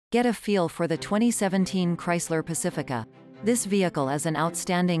Get a feel for the 2017 Chrysler Pacifica. This vehicle is an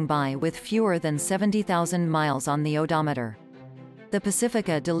outstanding buy with fewer than 70,000 miles on the odometer. The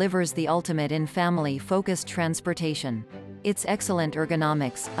Pacifica delivers the ultimate in family-focused transportation. Its excellent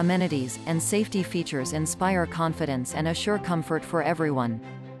ergonomics, amenities, and safety features inspire confidence and assure comfort for everyone.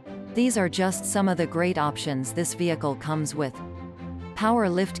 These are just some of the great options this vehicle comes with: power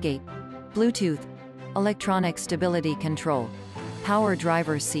liftgate, Bluetooth, electronic stability control, power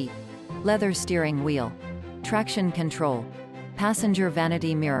driver's seat, leather steering wheel, traction control, passenger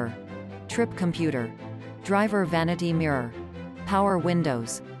vanity mirror, trip computer, driver vanity mirror, power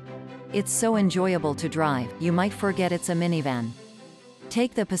windows. It's so enjoyable to drive, you might forget it's a minivan.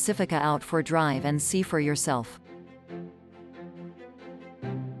 Take the Pacifica out for drive and see for yourself.